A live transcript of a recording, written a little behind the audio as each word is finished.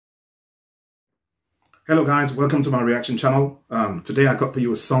Hello guys, welcome to my reaction channel. Today I got for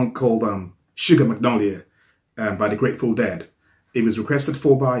you a song called Sugar Magnolia by the Grateful Dead. It was requested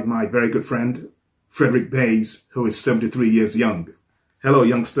for by my very good friend, Frederick Bays, who is 73 years young. Hello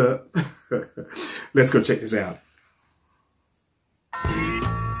youngster. Let's go check this out.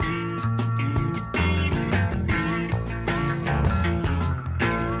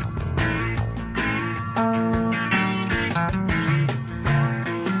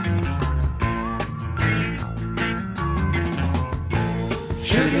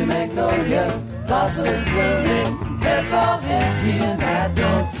 Sugar magnolia, blossoms blooming, that's all empty and I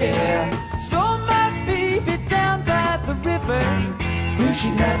don't care. So my baby down by the river, knew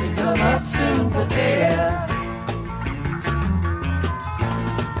she'd have to come up soon for air.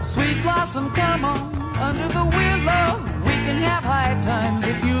 Sweet blossom, come on, under the willow, we can have high times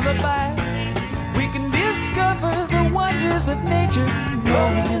if you look back. We can discover the wonders of nature,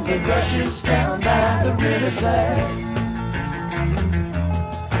 rolling in the rushes down by the riverside.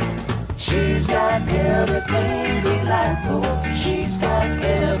 She's got everything delightful, she's got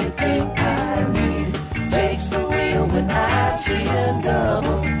everything I need. Takes the wheel when I'm seeing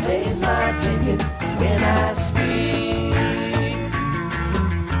double, pays my ticket when I speed.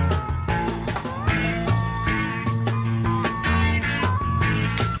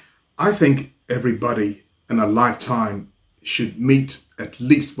 I think everybody in a lifetime should meet at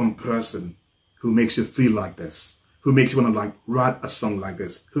least one person who makes you feel like this. Who makes you want to write a song like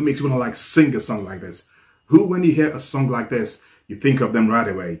this? Who makes you want to sing a song like this? Who, when you hear a song like this, you think of them right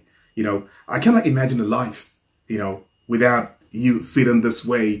away? You know, I cannot imagine a life, without you feeling this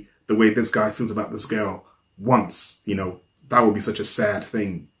way, the way this guy feels about this girl once, that would be such a sad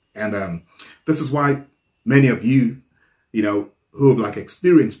thing. And this is why many of you, who have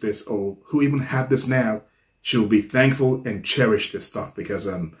experienced this or who even have this now, should be thankful and cherish this stuff because,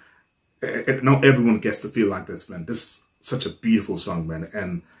 not everyone gets to feel like this, man. This is such a beautiful song, man.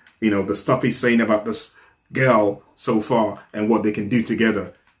 And, the stuff he's saying about this girl so far and what they can do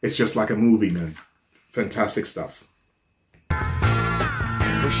together, it's just like a movie, man. Fantastic stuff.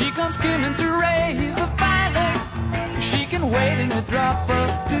 Well, she comes skimming through rays of violet. She can wait in a drop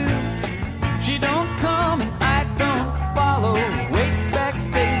of dew. She don't come and I don't follow. Waits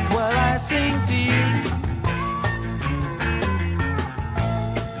backstage while I sing to you.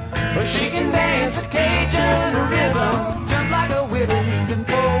 But she can dance a Cajun rhythm, jump like a whippers in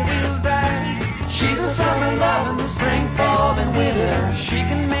four-wheel drive. She's a summer love in the spring, fall, and winter. She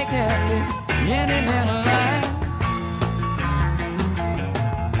can make happy any man alive.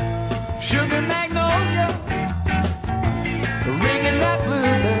 Sugar magnolia, ringing that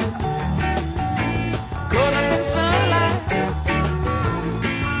bluebird, caught up in sunlight.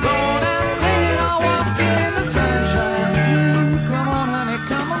 Going out singing, I'll walk in the sunshine. Come on, honey,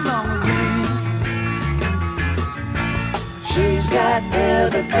 come along with me. She's got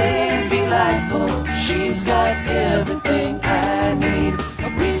everything delightful, she's got everything I need. A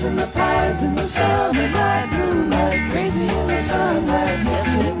breeze in the pines in the summer night, moonlight, crazy in the sunlight,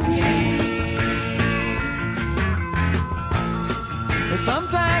 yes indeed. But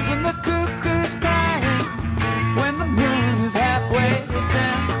sometimes when the cuckoo's crying, when the moon is halfway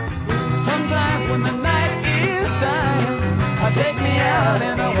down, sometimes when the night is dying, take me out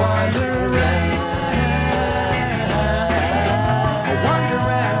and I wander around.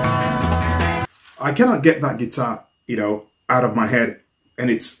 I cannot get that guitar, out of my head. And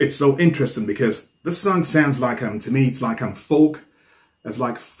it's so interesting because this song sounds like, to me, it's like folk. It's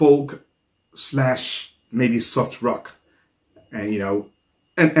like folk / maybe soft rock and,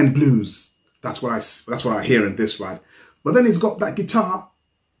 and blues. That's what I hear in this, right? But then it's got that guitar,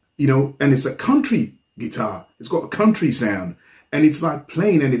 and it's a country guitar. It's got a country sound and it's like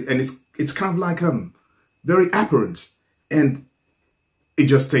playing and it's kind of like, very apparent. And it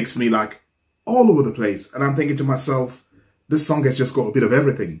just takes me all over the place. And I'm thinking to myself, this song has just got a bit of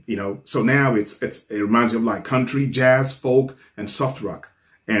everything, So now it reminds me of country, jazz, folk, and soft rock.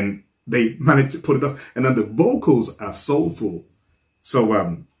 And they managed to put it up. And then the vocals are soulful.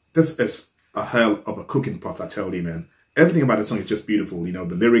 So this is a hell of a cooking pot, I tell you, man. Everything about the song is just beautiful.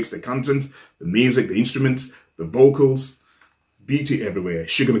 The lyrics, the content, the music, the instruments, the vocals. Beauty everywhere.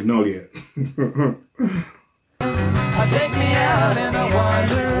 Sugar Magnolia. Take me out and I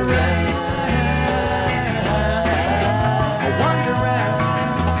wander around.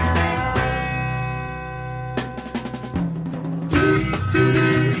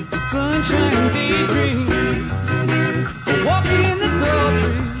 Sunshine daydream, walking in the tall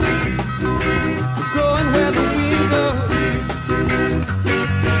trees, going where the wind goes,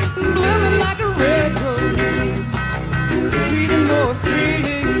 blooming like a red rose, breathing more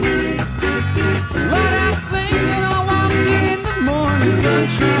freely, light out.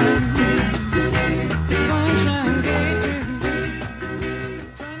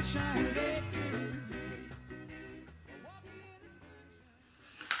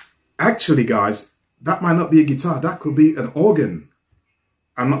 Actually, guys, that might not be a guitar. That could be an organ.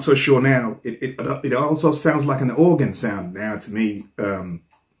 I'm not so sure now. It also sounds like an organ sound now to me.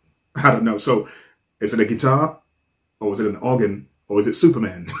 I don't know. So is it a guitar, or is it an organ, or is it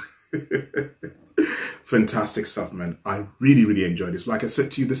Superman? Fantastic stuff, man. I really, really enjoyed this. Like I said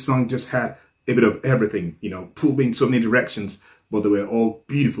to you, this song just had a bit of everything, you know, pulled me in so many directions, but they were all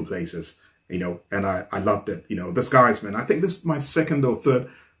beautiful places, you know, and I loved it. You know, this guys, man, I think this is my second or third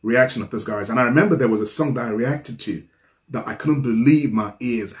reaction of this guys. And I remember there was a song that I reacted to that I couldn't believe my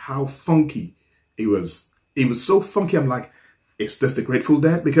ears, how funky it was. It was so funky. I'm like, is this the Grateful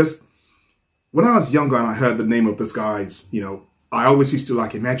Dead? Because when I was younger and I heard the name of this guys, you know, I always used to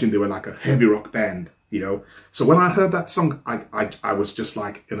like imagine they were like a heavy rock band, you know. So when I heard that song, I was just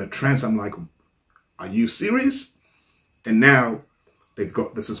like in a trance. I'm like, are you serious? And now they've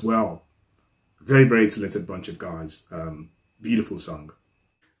got this as well. Very, very talented bunch of guys. Beautiful song.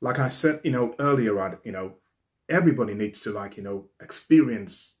 Like I said, you know, earlier, right, you know, everybody needs to like, you know,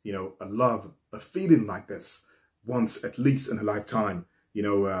 experience, you know, a love, a feeling like this once at least in a lifetime. You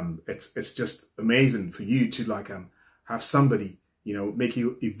know, it's just amazing for you to like have somebody, you know, make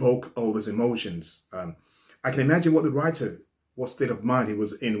you evoke all these emotions. I can imagine what the writer, what state of mind he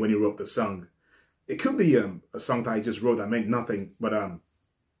was in when he wrote the song. It could be a song that he just wrote that meant nothing, but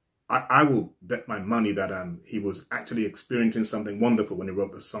I will bet my money that he was actually experiencing something wonderful when he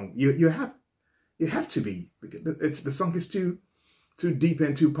wrote the song. You have to be, because the song is too deep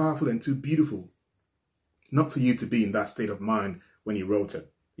and too powerful and too beautiful, not for you to be in that state of mind when you wrote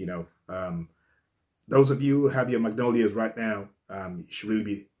it. You know, those of you who have your magnolias right now, you should really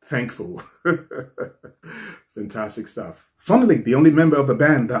be thankful. Fantastic stuff. Funnily, the only member of the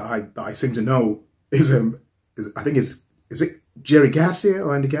band that I seem to know is I think is it Jerry Garcia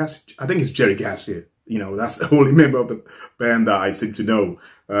or Andy Garcia? I think it's Jerry Garcia. You know, that's the only member of the band that I seem to know.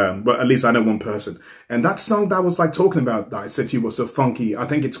 But at least I know one person. And that song that I was like talking about that I said to you was so funky. I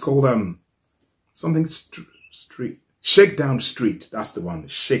think it's called something street. Shakedown Street. That's the one.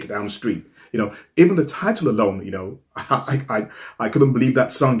 Shakedown Street. You know, even the title alone, you know, I couldn't believe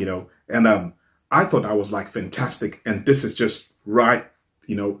that song, you know. And I thought that was like fantastic. And this is just right,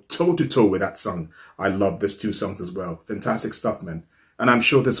 you know, toe to toe with that song. I love these two songs as well. Fantastic stuff, man. And I'm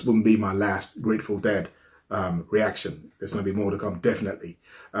sure this wouldn't be my last Grateful Dead reaction. There's going to be more to come, definitely.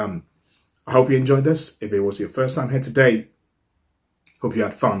 I hope you enjoyed this. If it was your first time here today, hope you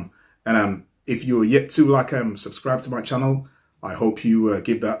had fun. And if you're yet to like subscribe to my channel, I hope you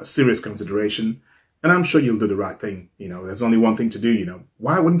give that a serious consideration. And I'm sure you'll do the right thing. You know, there's only one thing to do, you know.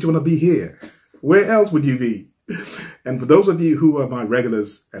 Why wouldn't you want to be here? Where else would you be? And for those of you who are my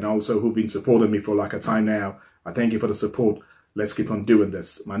regulars and also who've been supporting me for like a time now, I thank you for the support. Let's keep on doing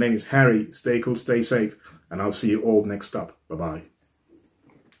this. My name is Harry. Stay cool, stay safe, and I'll see you all next up. Bye-bye.